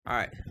All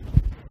right,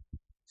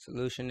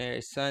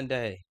 Solutionary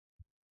Sunday.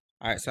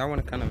 All right, so I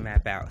want to kind of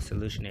map out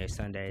Solutionary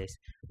Sundays,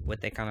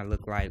 what they kind of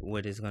look like,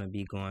 what is going to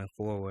be going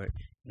forward,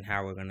 and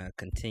how we're going to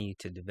continue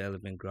to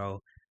develop and grow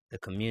the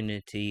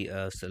community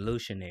of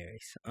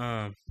solutionaries.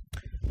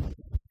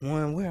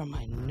 Where are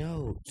my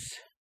notes?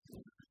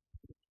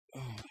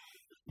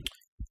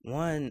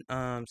 One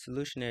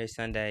Solutionary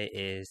Sunday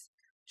is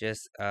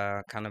just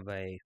kind of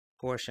a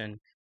portion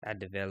I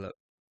developed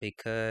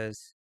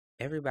because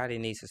everybody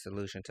needs a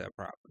solution to a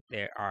problem.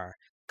 There are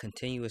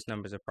continuous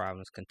numbers of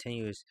problems,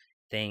 continuous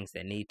things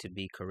that need to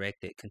be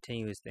corrected,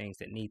 continuous things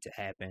that need to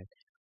happen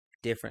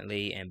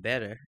differently and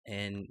better,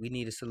 and we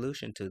need a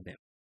solution to them.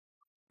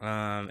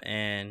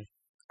 And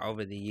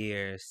over the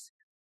years,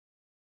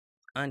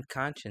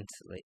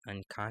 unconsciously,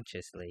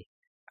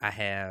 I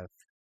have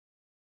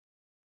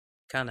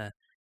kind of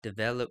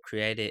developed,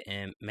 created,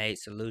 and made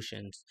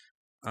solutions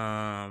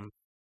um,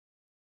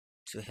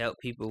 to help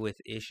people with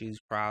issues,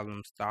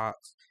 problems,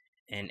 thoughts,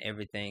 and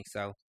everything.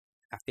 So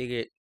I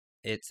figured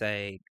it's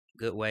a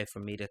good way for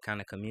me to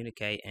kind of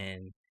communicate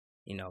and,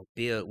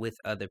 build with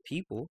other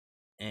people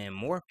and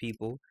more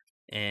people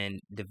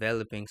and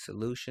developing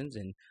solutions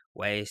and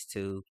ways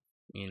to,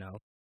 you know,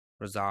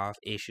 resolve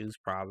issues,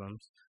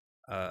 problems,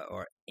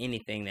 or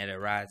anything that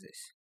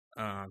arises.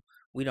 Um,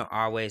 we don't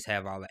always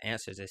have all the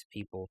answers as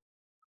people,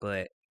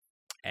 but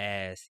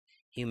as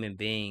human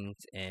beings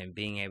and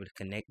being able to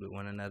connect with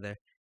one another,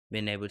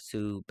 being able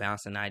to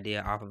bounce an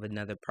idea off of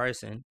another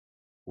person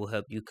will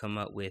help you come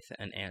up with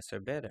an answer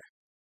better.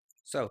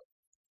 So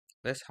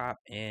let's hop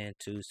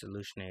into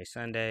Solutionary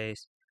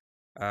Sundays.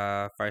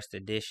 First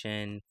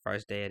edition,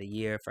 first day of the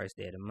year, first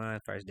day of the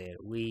month, first day of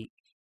the week.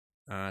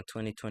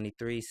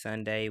 2023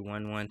 Sunday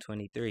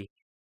 1/1/23.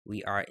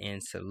 We are in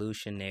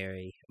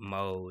solutionary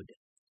mode.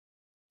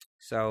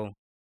 So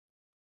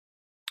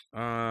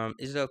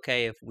is it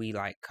okay if we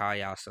like call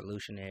y'all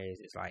solutionaries?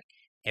 It's like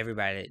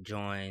everybody that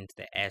joins,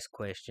 that asks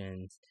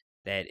questions,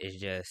 that is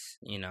just,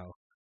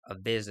 a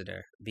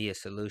visitor, be a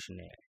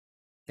solutionary.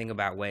 Think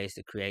about ways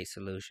to create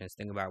solutions,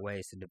 think about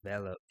ways to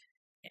develop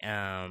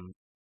um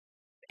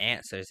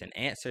answers. And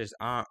answers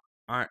aren't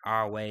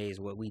always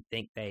what we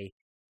think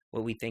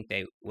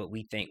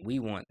we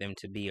want them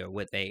to be or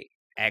what they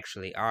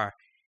actually are.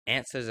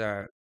 Answers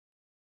are,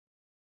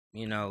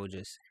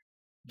 just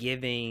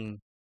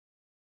giving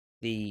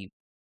the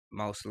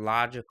most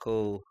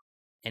logical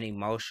and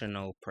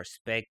emotional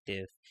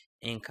perspective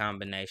in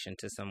combination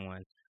to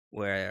someone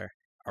where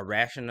a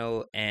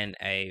rational and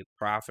a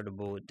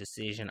profitable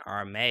decision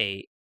are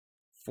made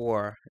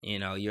for,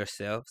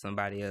 yourself,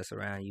 somebody else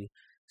around you.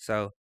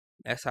 So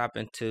let's hop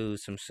into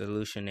some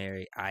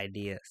solutionary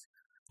ideas.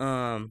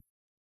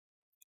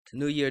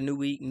 New year, new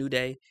week, new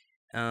day.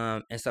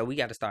 And so we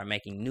got to start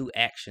making new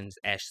actions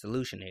as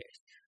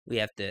solutionaries. We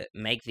have to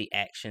make the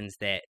actions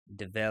that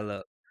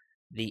develop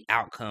the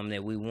outcome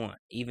that we want.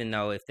 Even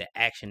though if the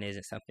action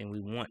isn't something we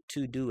want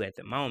to do at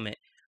the moment,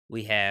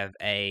 we have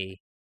a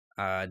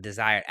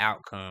desired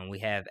outcome. We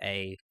have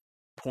a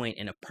point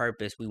and a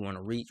purpose we want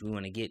to reach, we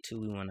want to get to,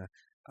 we want to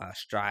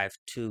strive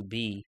to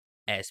be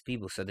as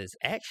people. So those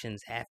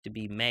actions have to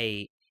be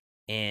made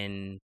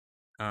in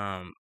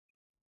um,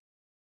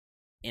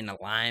 in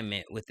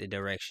alignment with the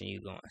direction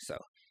you're going. So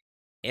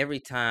every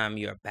time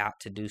you're about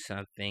to do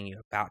something,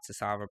 you're about to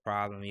solve a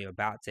problem, you're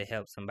about to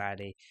help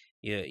somebody,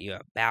 you're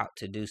about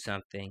to do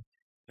something,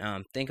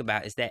 think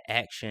about, is that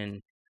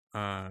action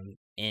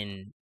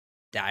in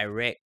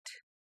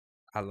direct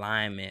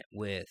alignment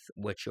with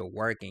what you're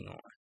working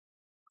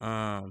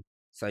on.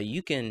 So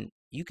you can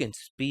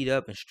speed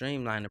up and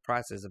streamline the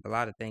process of a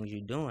lot of things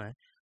you're doing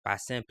by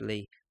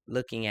simply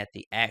looking at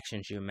the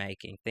actions you're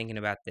making, thinking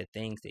about the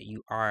things that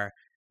you are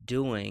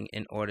doing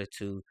in order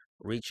to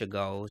reach a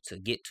goal, to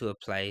get to a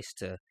place,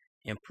 to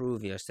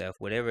improve yourself.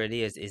 Whatever it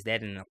is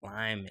that in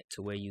alignment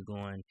to where you're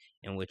going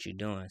and what you're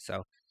doing?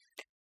 So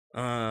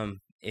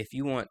if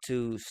you want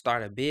to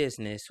start a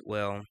business,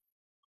 well,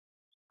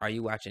 are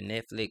you watching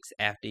Netflix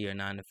after your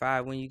 9 to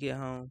 5 when you get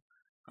home?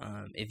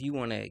 If you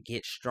want to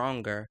get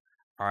stronger,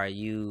 are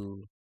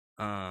you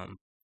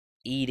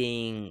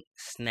eating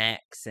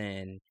snacks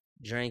and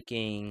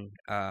drinking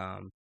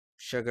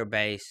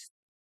sugar-based,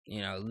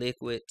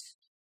 liquids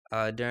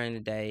during the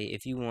day?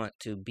 If you want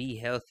to be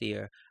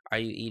healthier, are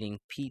you eating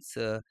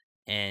pizza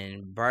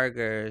and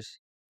burgers,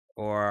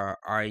 or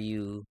are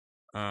you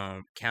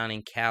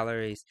counting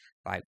calories?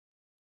 Like,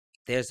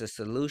 there's a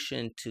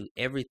solution to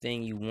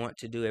everything you want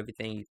to do,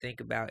 everything you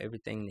think about,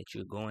 everything that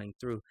you're going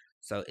through.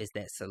 So is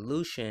that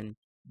solution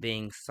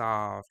being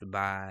solved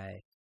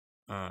by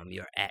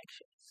your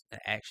actions?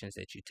 The actions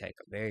that you take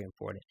are very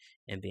important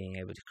in being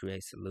able to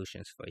create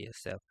solutions for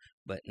yourself.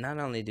 But not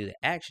only do the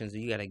actions,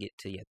 you got to get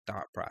to your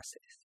thought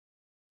process.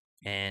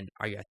 And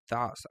are your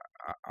thoughts,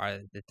 are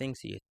the things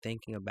that you're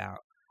thinking about,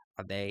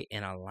 are they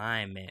in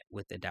alignment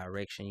with the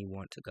direction you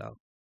want to go,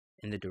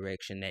 in the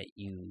direction that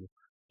you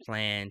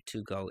plan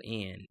to go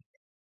in,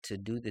 to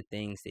do the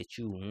things that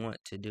you want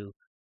to do?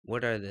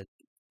 What are the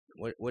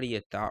what are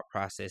your thought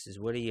processes?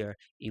 What are your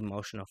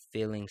emotional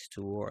feelings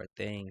toward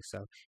things?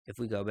 So if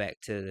we go back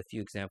to the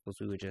few examples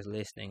we were just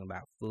listening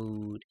about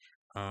food,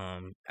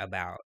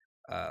 about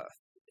uh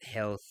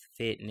health,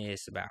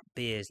 fitness, about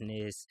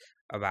business,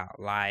 about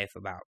life,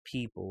 about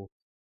people,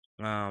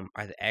 are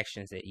the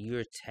actions that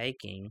you're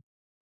taking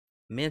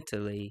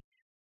mentally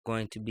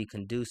going to be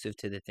conducive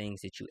to the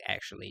things that you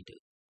actually do?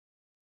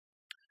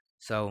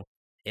 So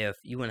if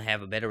you want to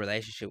have a better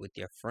relationship with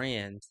your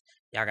friends,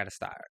 y'all got to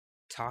start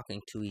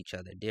talking to each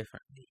other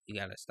differently. You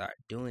got to start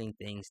doing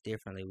things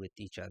differently with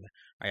each other.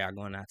 Are y'all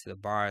going out to the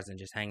bars and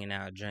just hanging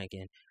out,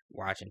 drinking,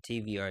 watching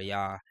TV? Or are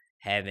y'all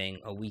having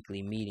a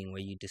weekly meeting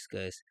where you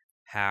discuss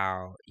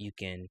how you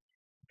can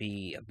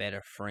be a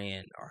better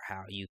friend, or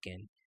how you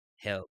can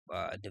help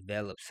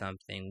develop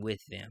something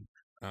with them?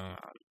 Um,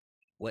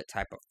 what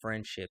type of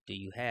friendship do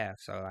you have?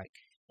 So, like,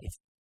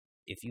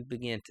 if you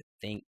begin to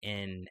think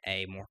in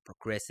a more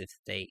progressive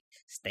state,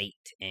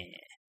 and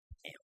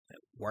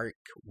work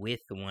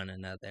with one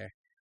another,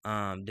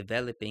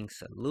 developing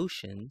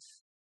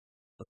solutions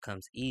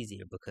becomes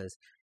easier, because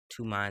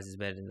two minds is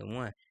better than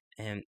one.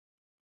 And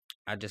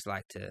I just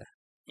like to,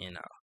 you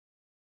know,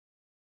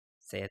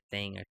 say a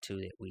thing or two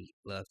that we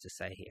love to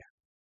say here.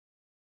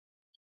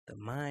 The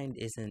mind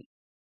isn't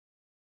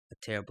a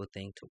terrible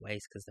thing to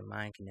waste, because the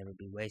mind can never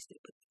be wasted,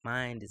 but the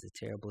mind is a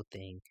terrible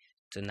thing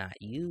to not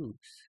use.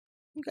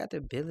 You got the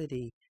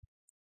ability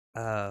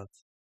of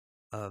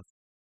of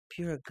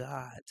pure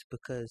gods,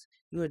 because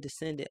you're a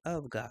descendant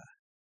of God.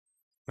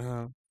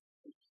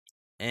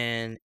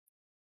 And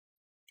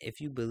if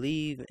you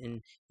believe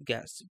and you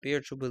got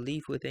spiritual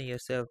belief within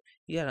yourself,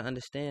 you got to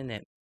understand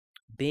that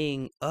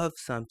being of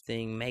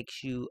something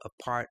makes you a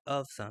part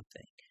of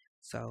something.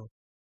 So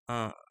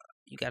uh,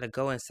 you got to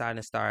go inside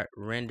and start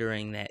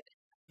rendering that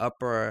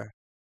upper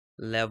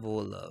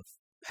level of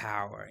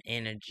power,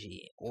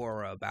 energy,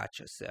 aura about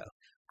yourself.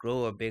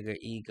 Grow a bigger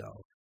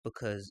ego,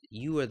 because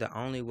you are the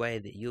only way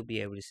that you'll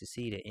be able to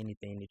succeed at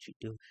anything that you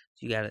do.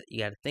 So you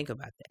gotta think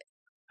about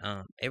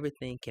that.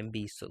 Everything can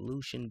be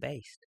solution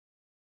based.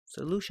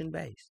 Solution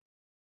based.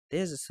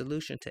 There's a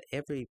solution to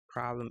every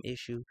problem,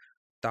 issue,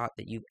 thought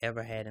that you've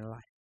ever had in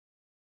life.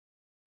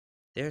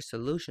 There are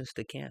solutions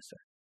to cancer.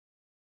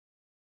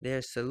 There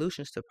are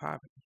solutions to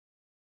poverty.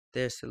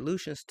 There are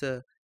solutions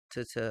to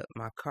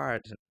my car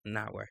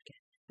not working.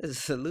 There's a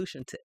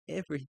solution to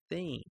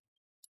everything.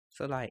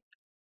 So, like,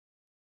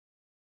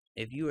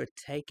 if you are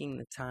taking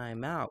the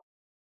time out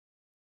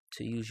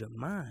to use your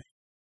mind,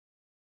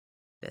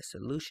 that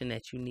solution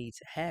that you need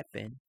to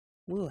happen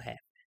will happen.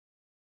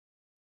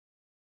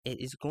 It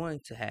is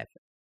going to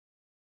happen.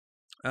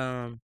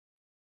 And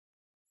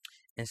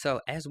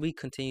so as we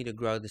continue to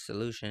grow the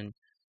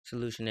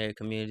solutionary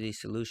community,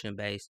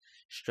 solution-based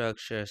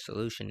structure,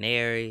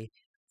 solutionary,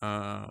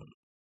 um,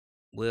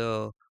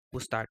 we'll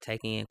start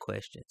taking in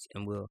questions,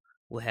 and we'll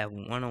have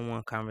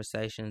one-on-one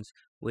conversations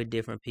with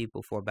different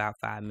people for about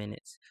 5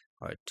 minutes,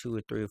 or 2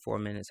 or 3 or 4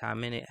 minutes,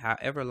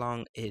 however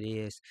long it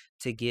is,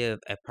 to give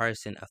a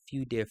person a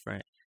few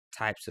different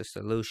types of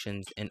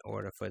solutions in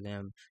order for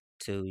them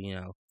to,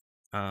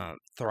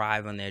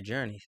 thrive on their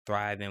journey,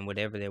 thrive in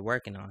whatever they're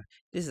working on.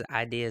 This is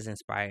ideas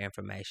inspire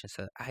information.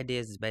 So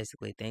ideas is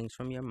basically things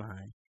from your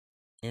mind.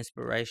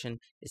 Inspiration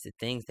is the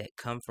things that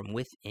come from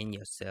within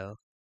yourself.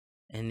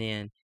 And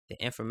then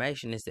the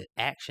information is the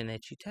action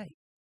that you take.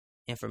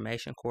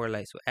 Information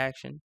correlates with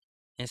action.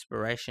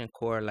 Inspiration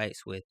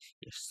correlates with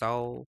your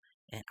soul.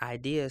 And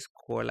ideas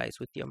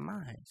correlates with your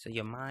mind. So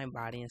your mind,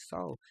 body, and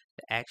soul,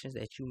 the actions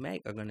that you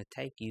make are going to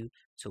take you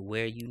to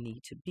where you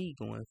need to be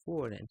going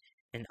forward.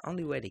 And the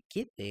only way to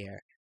get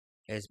there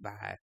is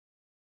by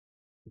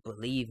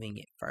believing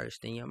it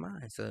first in your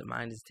mind. So the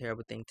mind is a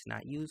terrible thing to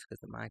not use,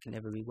 because the mind can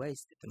never be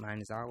wasted. The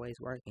mind is always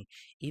working.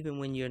 Even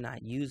when you're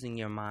not using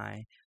your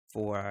mind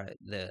for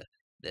the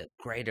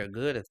greater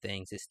good of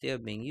things, it's still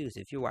being used.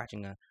 If you're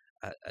watching a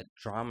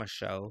drama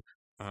show,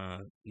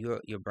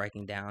 you're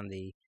breaking down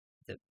the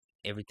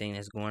everything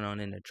that's going on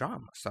in the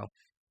drama. So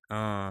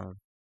I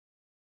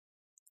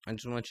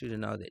just want you to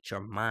know that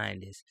your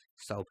mind is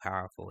so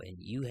powerful, and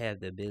you have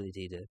the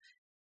ability to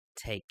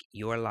take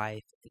your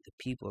life, the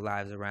people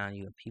lives around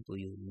you, and people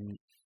you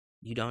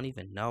don't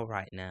even know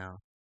right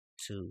now,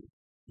 to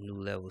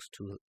new levels,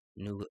 to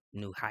new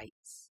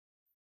heights.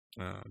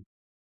 So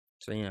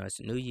it's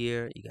a new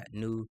year. You got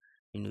new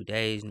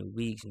days, new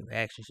weeks, new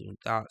actions, new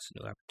thoughts,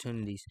 new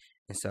opportunities,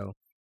 and so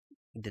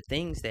the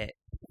things that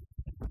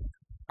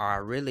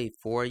are really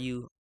for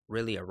you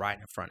really are right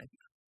in front of you.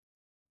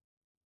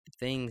 The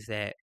things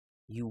that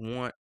you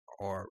want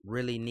or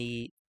really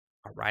need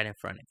are right in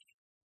front of you.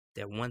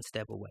 They're one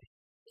step away.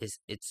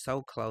 It's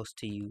so close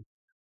to you.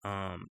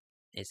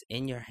 It's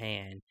in your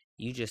hand.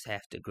 You just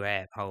have to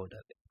grab hold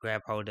of it.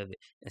 Grab hold of it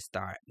and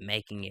start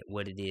making it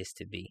what it is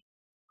to be.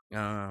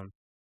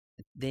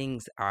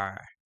 Things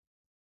are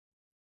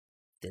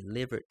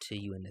delivered to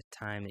you in the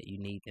time that you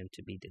need them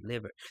to be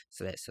delivered.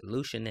 So that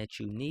solution that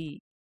you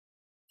need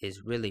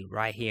is really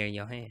right here in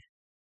your hand.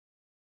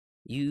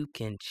 You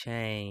can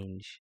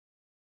change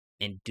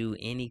and do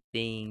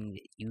anything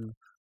that you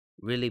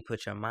really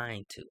put your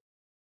mind to.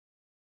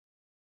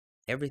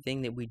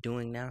 Everything that we're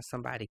doing now,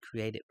 somebody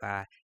created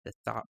by the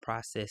thought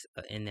process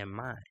in their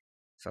mind.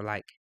 So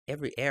like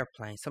every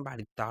airplane,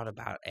 somebody thought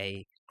about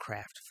a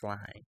craft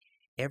flying.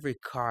 Every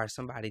car,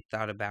 somebody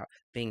thought about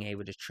being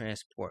able to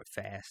transport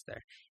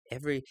faster.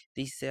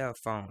 These cell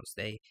phones,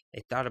 they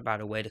thought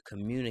about a way to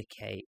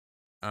communicate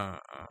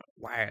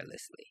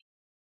wirelessly.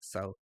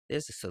 So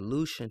there's a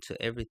solution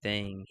to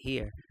everything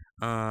here.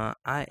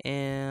 I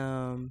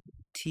am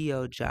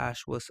T.O.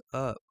 Josh. What's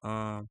up?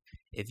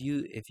 If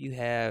you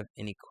have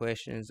any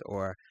questions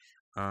or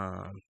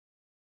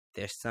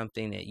there's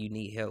something that you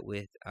need help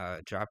with,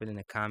 drop it in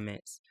the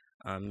comments.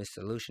 It's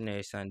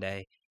Solutionary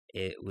Sunday.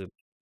 We're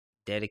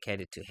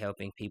dedicated to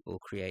helping people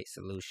create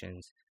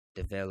solutions,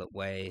 develop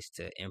ways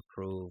to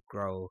improve,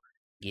 grow,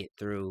 get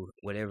through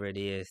whatever it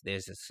is.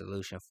 There's a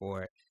solution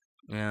for it.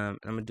 I'm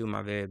gonna do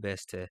my very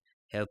best to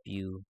help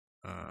you,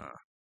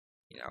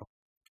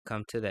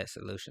 come to that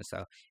solution.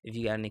 So if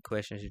you got any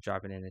questions, you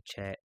drop it in the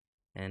chat,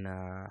 and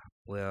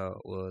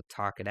we'll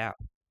talk it out.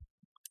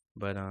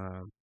 But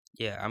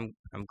yeah,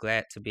 I'm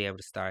glad to be able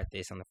to start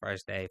this on the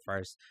first day,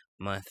 first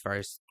month,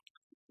 first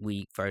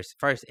week,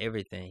 first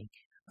everything,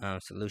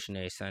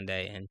 Solutionary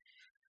Sunday, and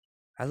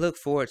I look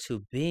forward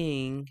to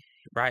being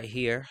right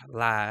here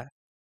live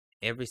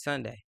every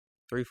Sunday,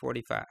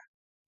 3:45.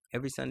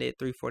 Every Sunday at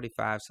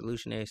 3:45,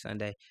 Solutionary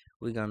Sunday.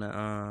 We're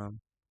gonna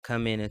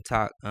come in and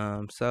talk.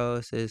 So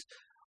it says,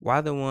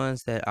 why the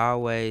ones that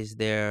always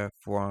there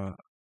for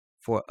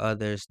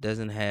others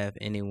doesn't have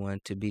anyone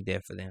to be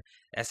there for them?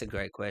 That's a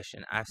great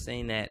question. I've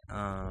seen that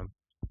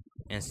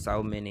in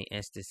so many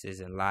instances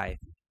in life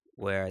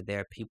where there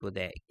are people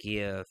that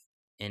give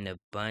in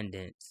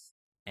abundance.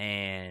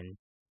 And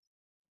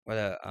what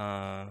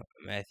up,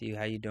 Matthew,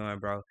 how you doing,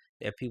 bro?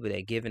 There are people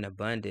that give in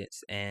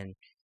abundance and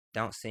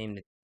don't seem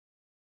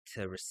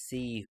to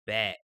receive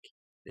back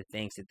the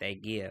things that they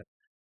give.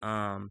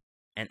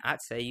 And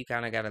I'd say you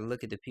kind of got to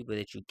look at the people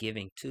that you're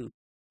giving to,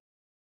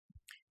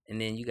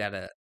 and then you got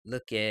to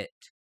look at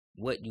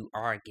what you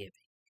are giving.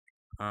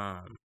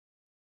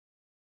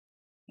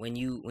 When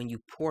you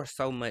pour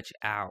so much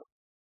out,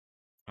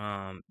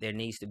 there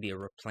needs to be a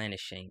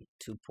replenishing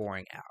to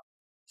pouring out.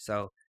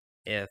 So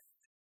if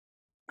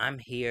I'm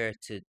here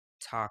to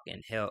talk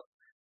and help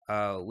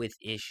with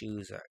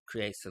issues or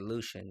create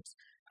solutions,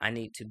 I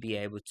need to be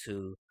able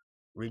to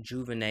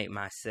rejuvenate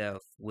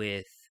myself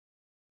with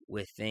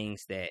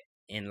things that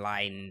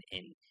enlighten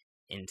and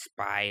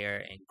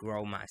inspire and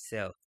grow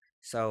myself.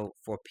 So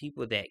for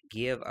people that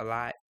give a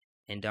lot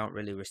and don't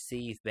really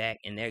receive back,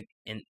 and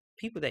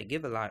people that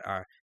give a lot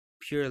are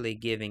purely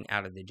giving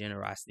out of the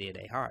generosity of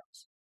their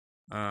hearts.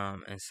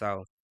 And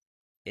so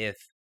if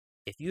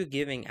you're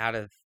giving out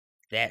of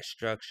that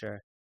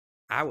structure,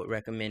 I would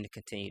recommend to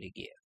continue to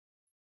give,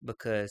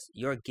 because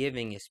your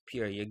giving is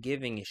pure, your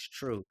giving is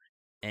true.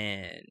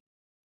 And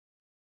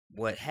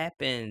what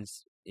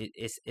happens,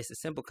 it's a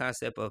simple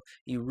concept of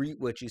you reap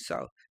what you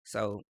sow.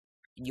 So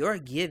your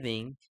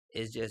giving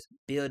is just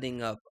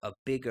building up a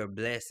bigger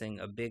blessing,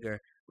 a bigger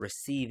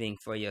receiving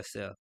for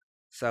yourself.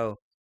 So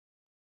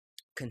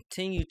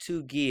continue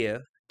to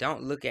give.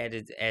 Don't look at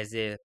it as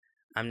if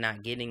I'm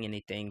not getting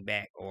anything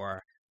back,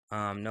 or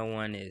no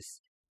one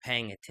is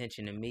paying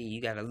attention to me.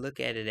 You got to look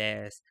at it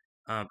as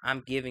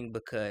I'm giving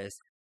because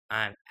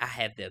I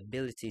have the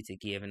ability to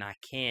give, and I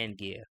can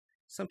give.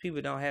 Some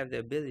people don't have the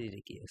ability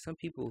to give. Some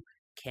people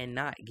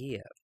cannot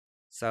give.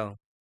 So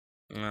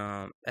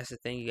that's the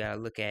thing you got to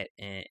look at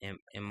in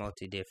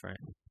multi different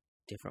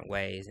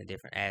ways and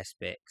different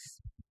aspects.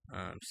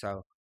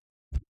 So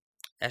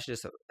that's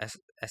just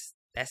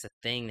that's a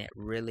thing that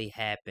really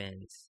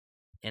happens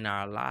in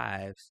our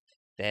lives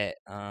that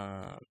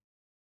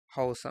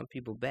holds some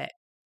people back.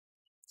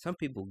 Some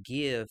people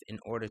give in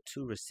order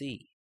to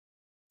receive,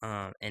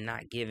 and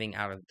not giving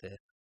out of the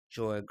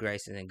joy,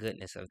 grace, and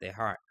goodness of their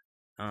heart.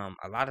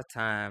 A lot of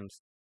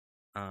times,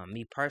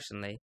 me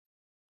personally,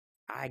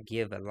 I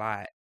give a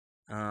lot,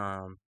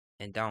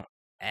 and don't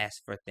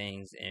ask for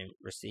things and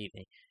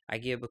receiving. I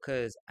give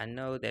because I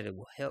know that it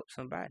will help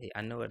somebody.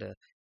 I know it'll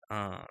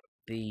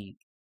be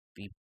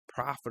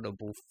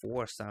profitable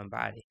for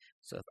somebody.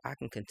 So if I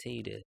can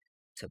continue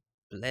to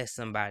bless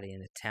somebody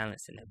in the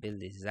talents and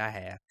abilities I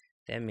have,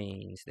 that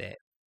means that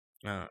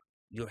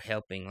you're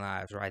helping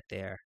lives right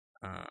there,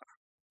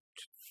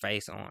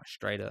 face on,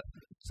 straight up.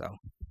 So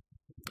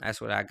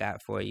that's what I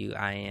got for you.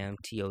 I am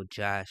T.O.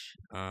 Josh.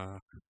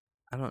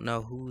 I don't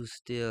know who's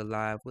still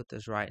live with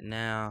us right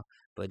now,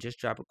 but just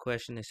drop a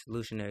question in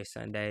Solutionary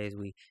Sundays.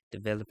 We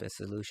develop a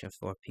solution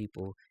for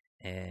people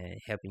and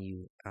helping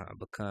you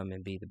become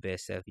and be the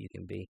best self you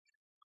can be.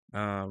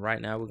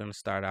 Right now, we're going to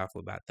start off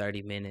with about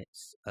 30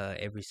 minutes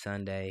every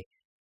Sunday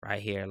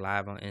right here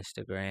live on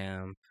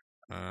Instagram.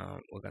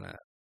 We're going to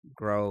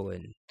grow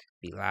and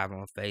be live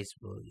on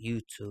Facebook,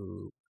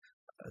 YouTube,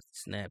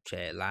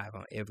 Snapchat, live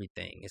on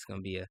everything. It's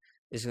going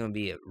to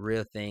be a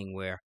real thing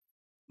where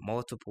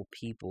multiple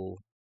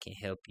people can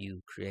help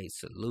you create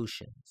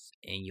solutions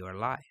in your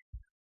life.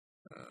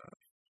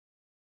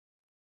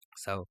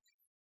 So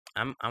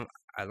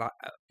a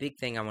big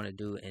thing I want to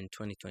do in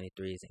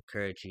 2023 is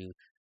encourage you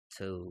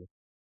to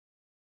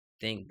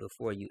think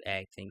before you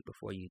act, think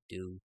before you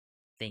do,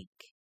 think.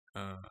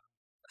 A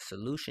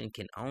solution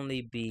can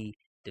only be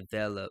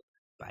developed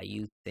by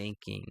you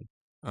thinking.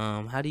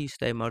 How do you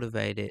stay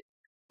motivated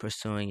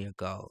pursuing your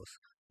goals?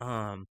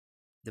 Um,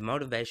 the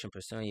motivation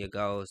pursuing your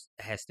goals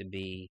has to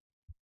be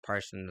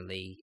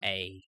personally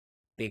a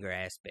bigger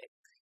aspect.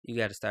 You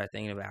got to start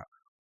thinking about,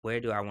 where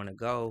do I want to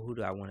go? Who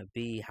do I want to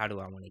be? How do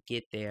I want to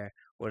get there?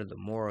 What are the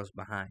morals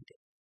behind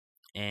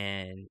it?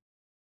 And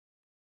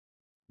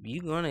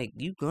you're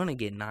gonna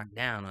get knocked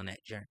down on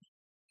that journey.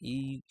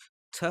 You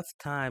Tough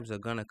times are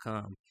gonna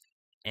come,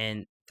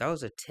 and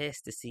those are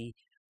tests to see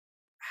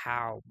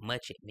how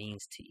much it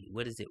means to you.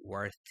 What is it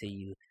worth to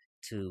you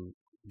to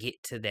get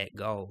to that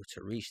goal,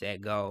 to reach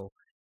that goal?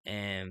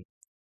 And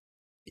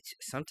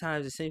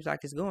sometimes it seems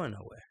like it's going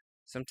nowhere.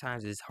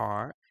 Sometimes it's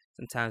hard.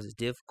 Sometimes it's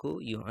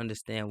difficult. You don't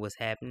understand what's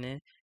happening.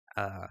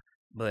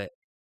 But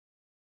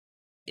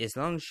as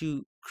long as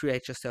you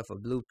create yourself a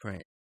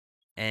blueprint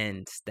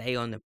and stay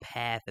on the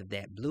path of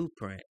that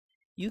blueprint,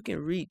 you can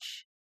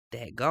reach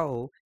that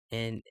goal.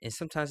 And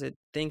sometimes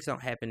things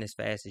don't happen as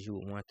fast as you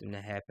would want them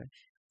to happen.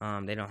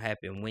 They don't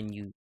happen when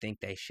you think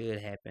they should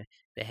happen.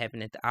 They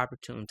happen at the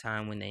opportune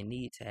time when they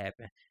need to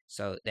happen.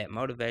 So that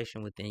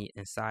motivation within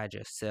inside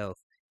yourself,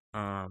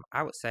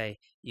 I would say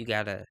you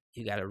gotta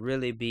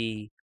really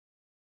be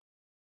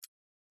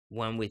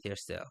one with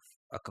yourself,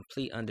 a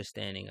complete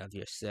understanding of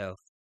yourself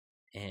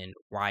and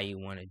why you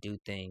want to do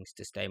things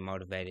to stay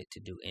motivated to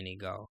do any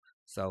goal.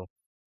 So,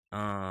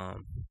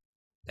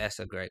 that's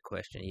a great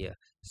question. Yeah.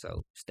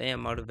 So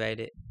staying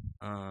motivated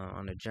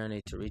on the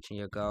journey to reaching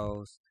your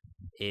goals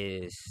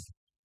is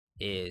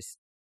is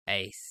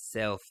a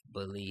self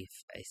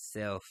belief, a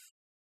self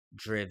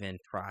driven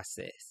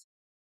process.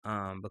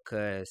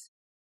 Because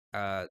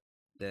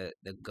the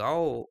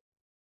goal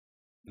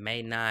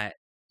may not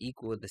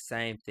equal the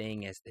same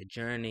thing as the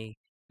journey,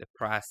 the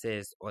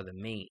process, or the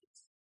means.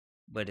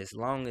 But as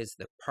long as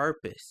the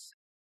purpose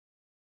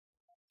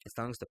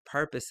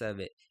of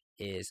it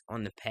is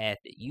on the path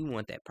that you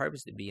want that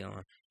purpose to be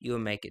on, you'll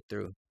make it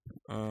through.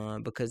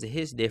 Because it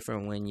hits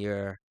different when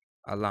you're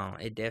alone.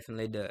 It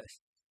definitely does.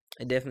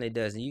 It definitely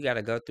does. And you got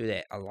to go through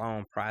that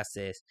alone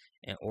process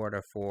in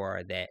order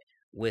for that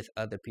with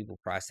other people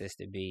process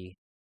to be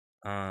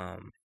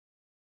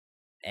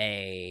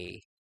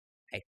a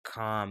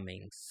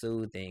calming,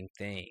 soothing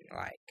thing.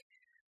 Like,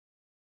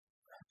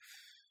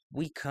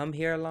 we come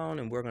here alone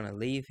and we're going to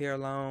leave here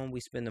alone. We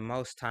spend the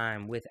most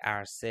time with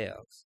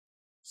ourselves.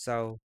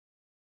 So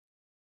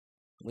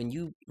when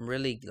you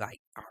really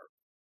are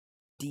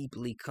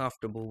deeply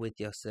comfortable with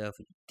yourself,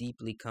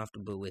 deeply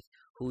comfortable with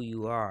who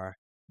you are,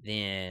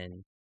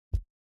 then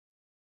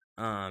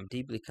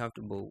deeply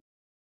comfortable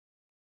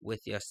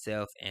with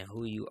yourself and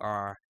who you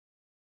are,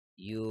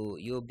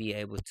 you'll be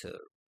able to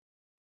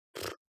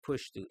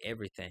push through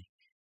everything.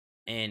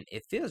 And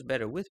it feels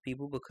better with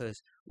people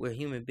because we're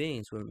human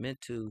beings. We're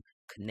meant to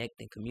connect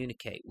and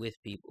communicate with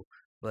people.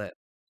 But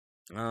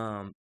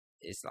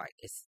it's like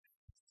it's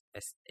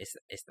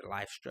the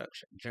life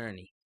structure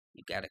journey.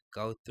 You got to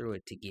go through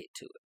it to get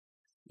to it.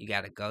 You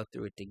got to go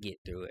through it to get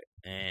through it.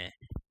 And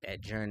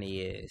that journey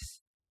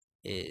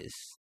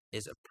is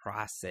a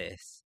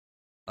process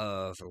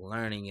of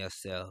learning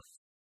yourself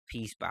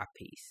piece by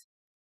piece,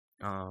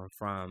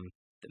 from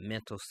the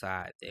mental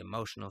side, the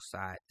emotional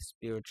side, the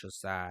spiritual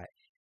side,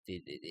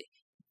 the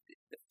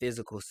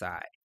physical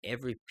side.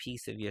 Every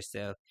piece of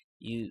yourself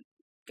you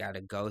got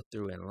to go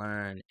through and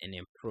learn and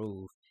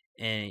improve,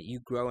 and you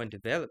grow and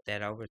develop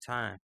that over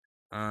time.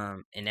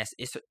 And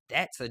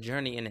that's a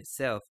journey in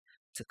itself,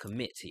 to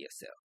commit to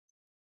yourself.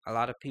 A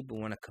lot of people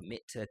want to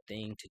commit to a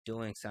thing, to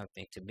doing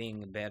something, to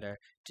being better,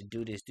 to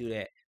do this, do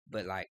that.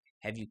 But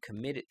have you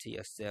committed to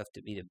yourself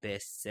to be the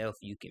best self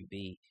you can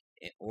be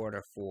in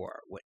order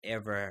for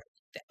whatever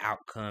the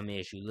outcome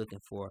is you're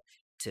looking for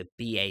to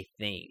be a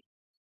thing?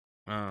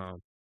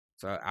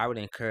 So I would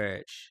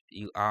encourage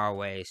you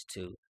always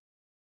to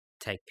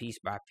take piece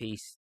by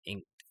piece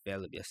and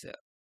develop yourself.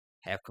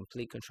 Have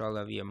complete control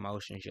over your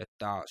emotions, your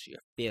thoughts, your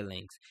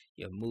feelings,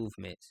 your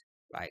movements.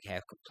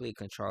 Have complete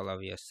control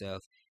over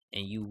yourself,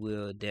 and you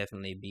will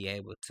definitely be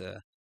able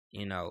to,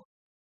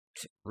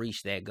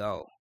 reach that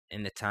goal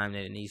in the time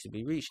that it needs to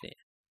be reached in.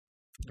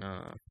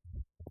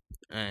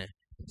 And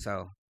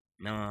so,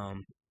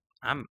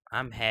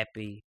 I'm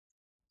happy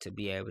to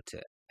be able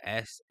to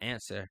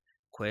answer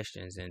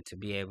questions and to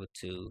be able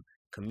to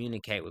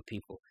communicate with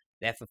people.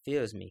 That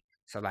fulfills me.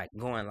 So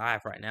going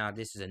live right now,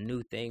 this is a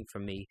new thing for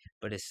me,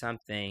 but it's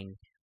something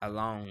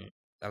along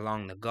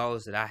the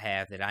goals that I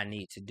have that I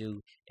need to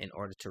do in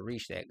order to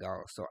reach that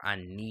goal. So I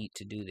need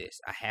to do this.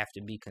 I have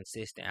to be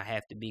consistent. I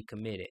have to be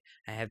committed.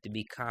 I have to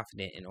be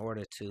confident in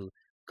order to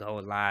go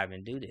live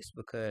and do this,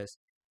 because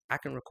I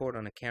can record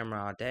on a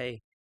camera all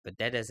day, but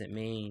that doesn't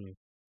mean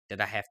that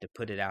I have to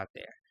put it out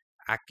there.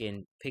 I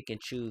can pick and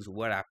choose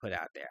what I put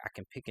out there. I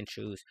can pick and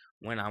choose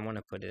when I want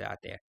to put it out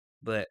there.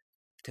 But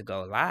to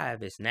go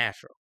live is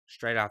natural,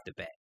 straight off the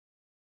bat.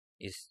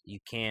 You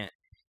can't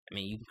I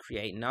mean, you can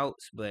create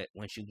notes, but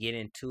once you get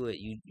into it,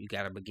 you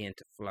got to begin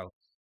to flow.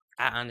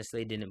 I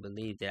honestly didn't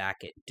believe that I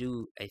could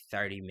do a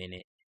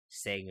 30-minute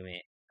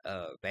segment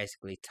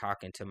basically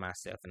talking to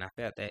myself. And I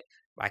felt that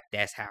like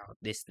that's how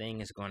this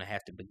thing is going to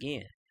have to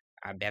begin.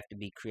 I'd have to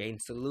be creating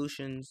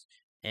solutions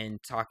and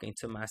talking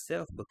to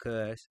myself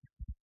because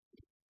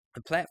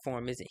the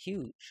platform isn't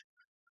huge.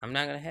 I'm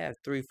not gonna have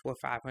 3, 4,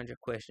 500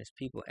 questions.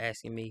 People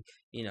asking me,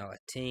 a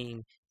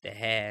team that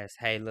has,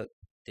 hey, look,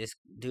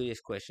 do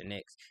this question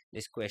next.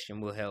 This question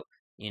will help,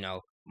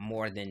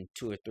 more than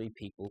 2 or 3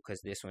 people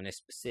because this one is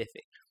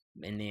specific.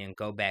 And then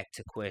go back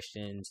to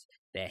questions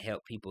that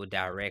help people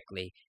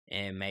directly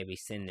and maybe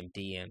send them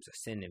DMs or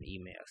send them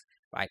emails.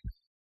 Like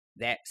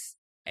that's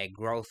a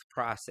growth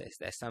process.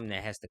 That's something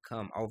that has to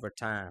come over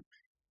time,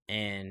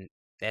 and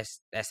that's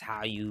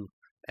how you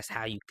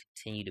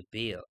continue to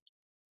build.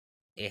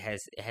 It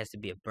has to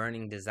be a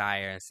burning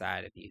desire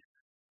inside of you.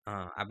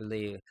 I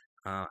believe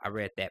I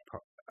read that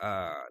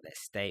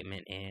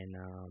statement in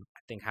I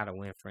think How to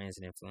Win Friends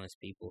and Influence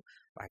People,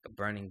 like a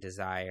burning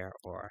desire,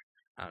 or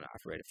I don't know.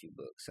 I've read a few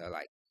books, so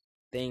like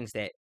things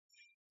that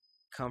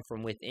come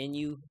from within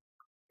you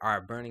are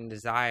a burning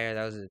desire.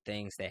 Those are the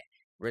things that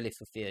really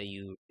fulfill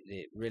you,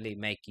 that really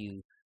make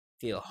you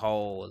feel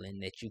whole,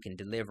 and that you can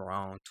deliver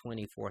on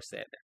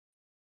 24/7.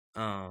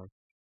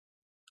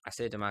 I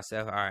said to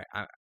myself, all right,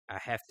 I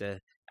have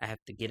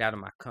to get out of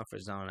my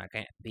comfort zone. I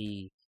can't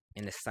be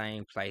in the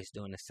same place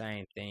doing the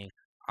same thing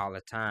all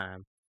the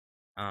time,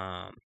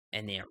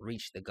 and then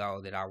reach the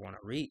goal that I want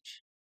to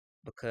reach,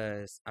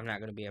 because I'm not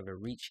going to be able to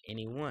reach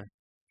anyone.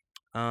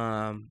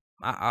 I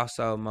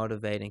also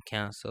motivate and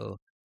counsel.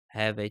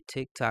 Have a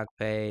TikTok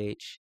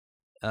page,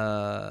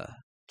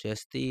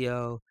 just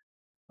Theo,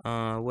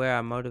 where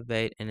I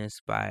motivate and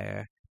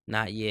inspire.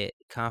 Not yet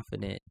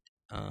confident.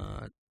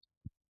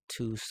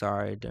 Too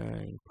sorry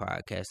during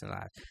podcast and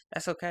live.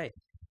 That's okay.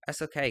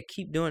 That's okay.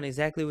 Keep doing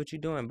exactly what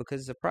you're doing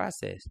because it's a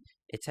process.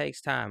 It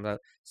takes time.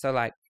 So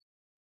like,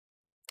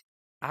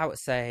 I would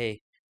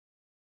say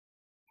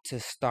to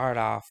start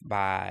off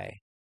by,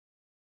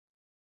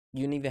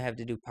 you don't even have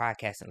to do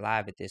podcasting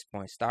live at this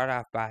point. Start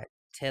off by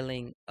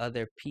telling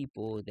other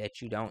people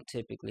that you don't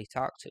typically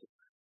talk to.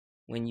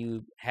 When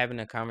you having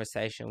a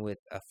conversation with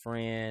a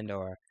friend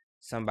or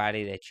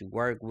somebody that you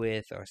work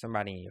with or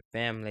somebody in your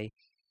family,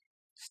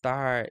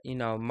 start,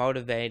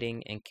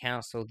 motivating and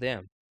counsel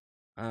them.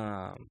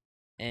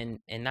 And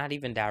not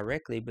even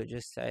directly, but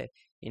just say,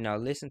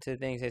 listen to the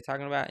things they're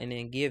talking about, and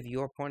then give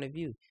your point of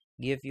view,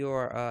 give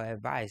your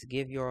advice,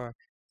 give your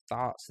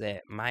thoughts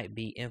that might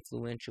be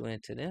influential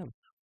into them.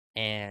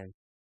 And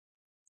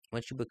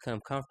once you become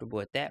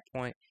comfortable at that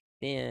point,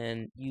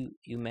 then you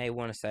may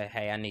want to say,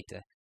 hey, I need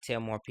to tell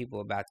more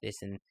people about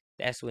this. And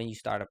that's when you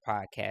start a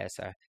podcast,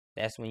 or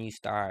that's when you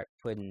start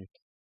putting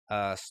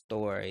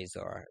stories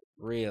or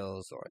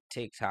reels or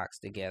TikToks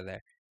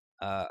together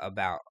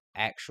about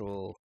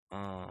actual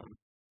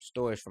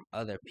stories from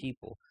other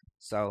people.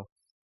 So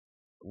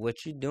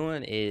what you're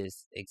doing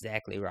is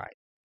exactly right.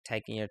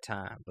 Taking your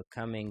time,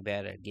 becoming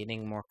better,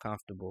 getting more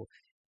comfortable,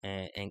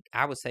 and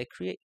I would say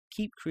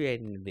keep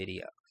creating the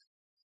video.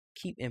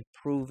 Keep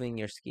improving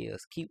your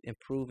skills, keep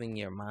improving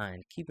your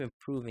mind, keep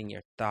improving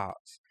your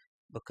thoughts,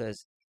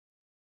 because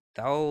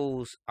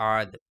those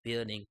are the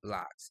building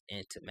blocks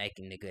into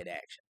making the good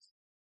actions.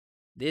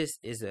 This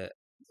is a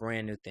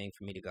brand new thing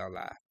for me to go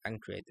live. I can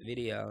create the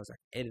videos, I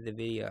can edit the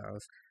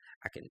videos,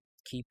 I can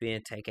keep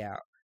in, take out,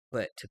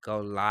 but to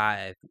go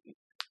live,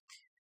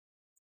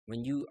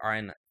 when you are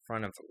in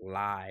front of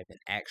live and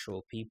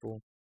actual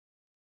people,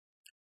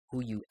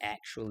 who you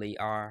actually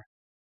are,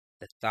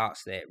 the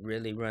thoughts that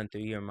really run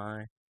through your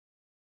mind,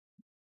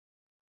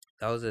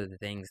 those are the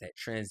things that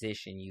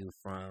transition you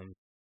from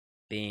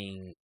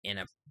being in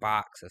a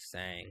box of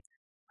saying,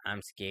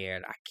 I'm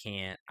scared, I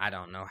can't, I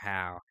don't know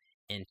how,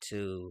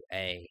 into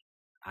a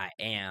I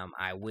am,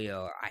 I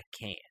will, I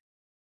can.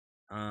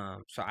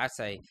 So I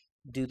say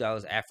do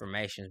those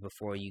affirmations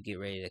before you get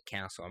ready to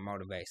counsel or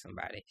motivate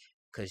somebody,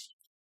 because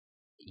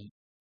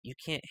you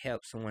can't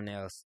help someone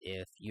else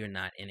if you're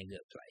not in a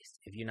good place,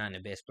 if you're not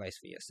in the best place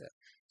for yourself.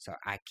 So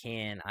I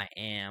can, I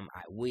am,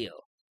 I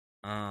will.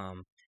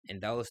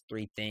 And those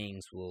 3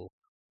 things will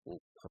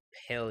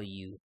propel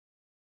you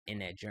in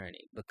that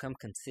journey. Become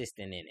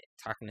consistent in it,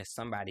 talking to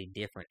somebody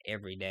different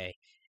every day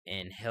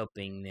and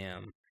helping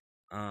them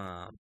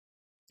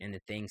in the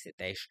things that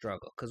they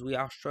struggle, because we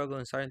all struggle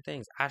in certain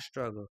things. I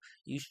struggle,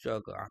 you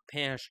struggle, our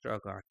parents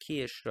struggle, our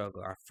kids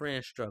struggle, our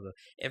friends struggle.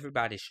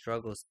 Everybody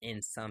struggles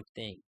in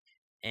something,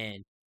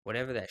 and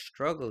whatever that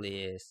struggle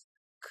is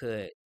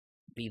could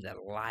be the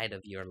light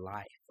of your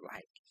life.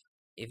 Like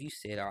if you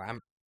said, oh,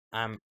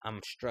 I'm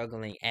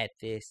struggling at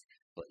this,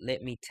 but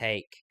let me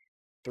take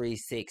 3,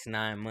 6,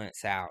 9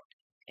 months out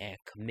and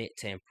commit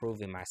to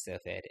improving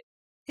myself at it,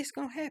 it's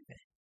gonna happen.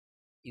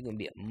 You're gonna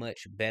be a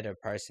much better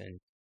person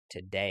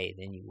today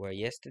than you were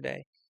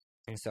yesterday.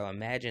 And so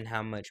imagine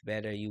how much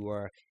better you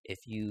were if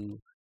you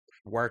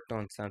worked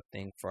on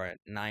something for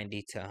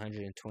 90 to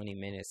 120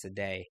 minutes a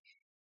day,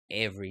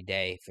 every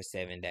day for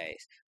 7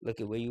 days. Look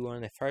at where you were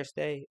on the first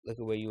day. Look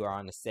at where you are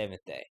on the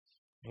seventh day.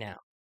 Now,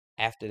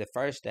 after the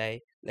first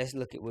day, let's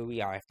look at where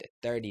we are after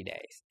 30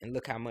 days, and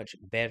look how much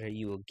better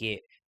you will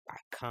get by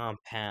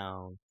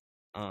compound.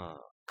 I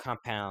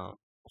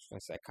was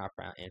gonna say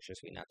compound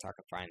interest. We're not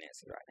talking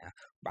finances right now.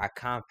 By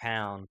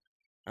compound,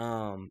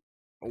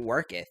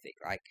 work ethic,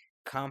 like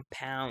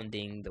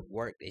compounding the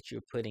work that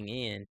you're putting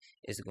in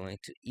is going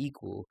to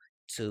equal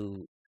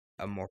to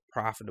a more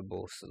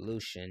profitable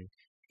solution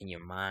in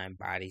your mind,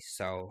 body,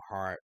 soul,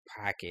 heart,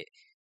 pocket,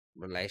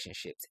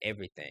 relationships,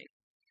 everything.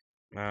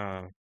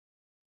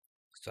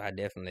 So I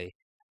definitely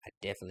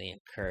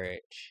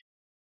encourage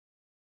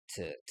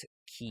to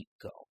keep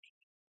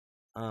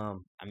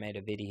going. I made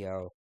a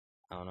video,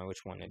 I don't know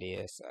which one it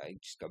is, so you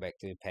just go back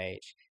to the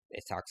page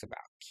that talks about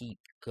keep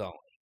going,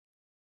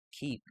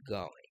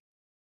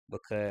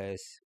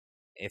 because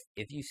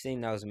if you've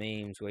seen those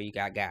memes where you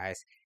got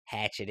guys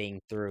hatcheting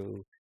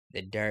through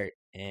the dirt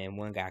and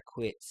one guy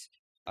quits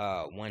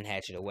one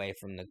hatchet away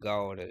from the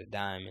gold or the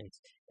diamonds,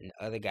 and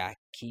the other guy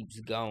keeps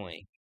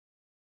going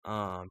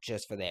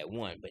just for that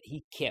one, but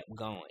he kept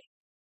going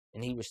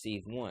and he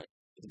received one.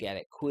 The guy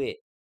that quit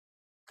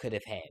could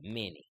have had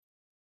many.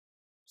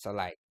 So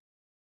like,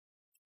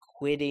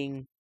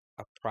 quitting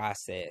a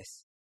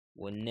process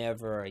will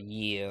never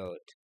yield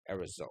a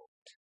result.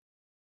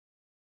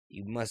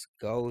 You must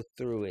go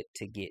through it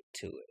to get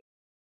to it.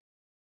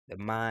 The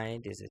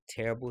mind is a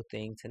terrible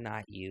thing to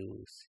not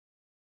use,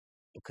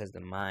 because the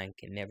mind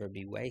can never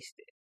be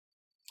wasted.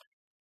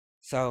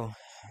 So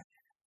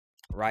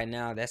right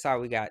now, that's all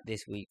we got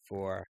this week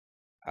for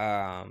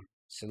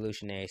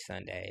Solutionary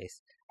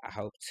Sundays. I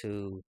hope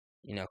to,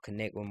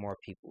 connect with more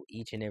people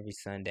each and every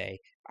Sunday.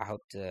 I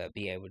hope to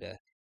be able to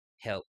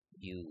help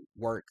you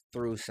work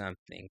through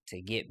something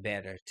to get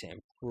better, to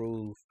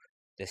improve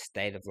the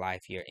state of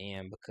life you're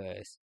in,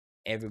 because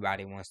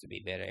everybody wants to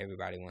be better.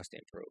 Everybody wants to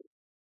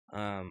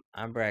improve.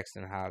 I'm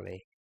Braxton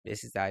Holly.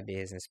 This is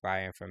Ideas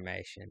Inspire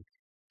Information.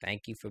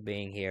 Thank you for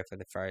being here for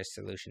the first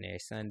Solutionary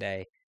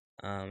Sunday.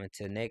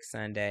 Until next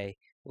Sunday,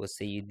 we'll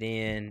see you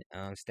then.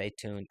 Stay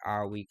tuned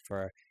all week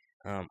for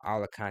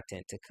all the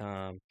content to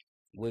come.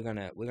 We're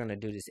gonna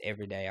do this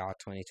every day, all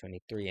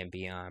 2023 and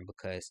beyond,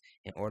 because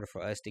in order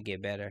for us to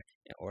get better,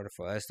 in order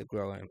for us to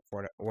grow, and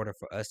in order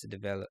for us to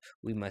develop,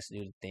 we must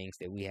do the things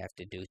that we have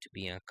to do to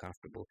be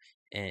uncomfortable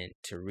and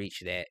to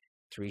reach that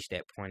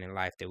point in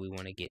life that we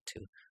want to get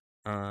to.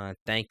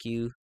 Thank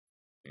you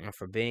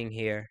for being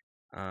here.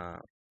 I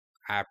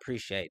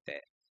appreciate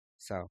that.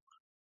 So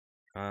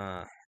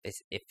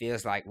it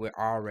feels like we're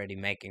already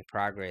making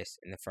progress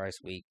in the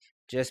first week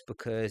just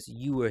because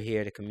you were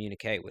here to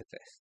communicate with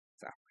us.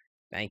 So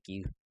thank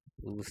you.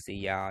 We will see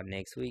y'all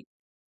next week.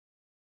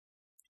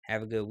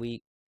 Have a good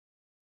week.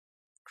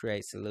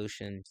 Create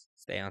solutions.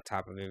 Stay on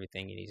top of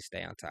everything you need to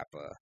stay on top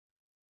of.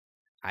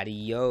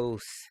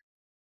 Adios.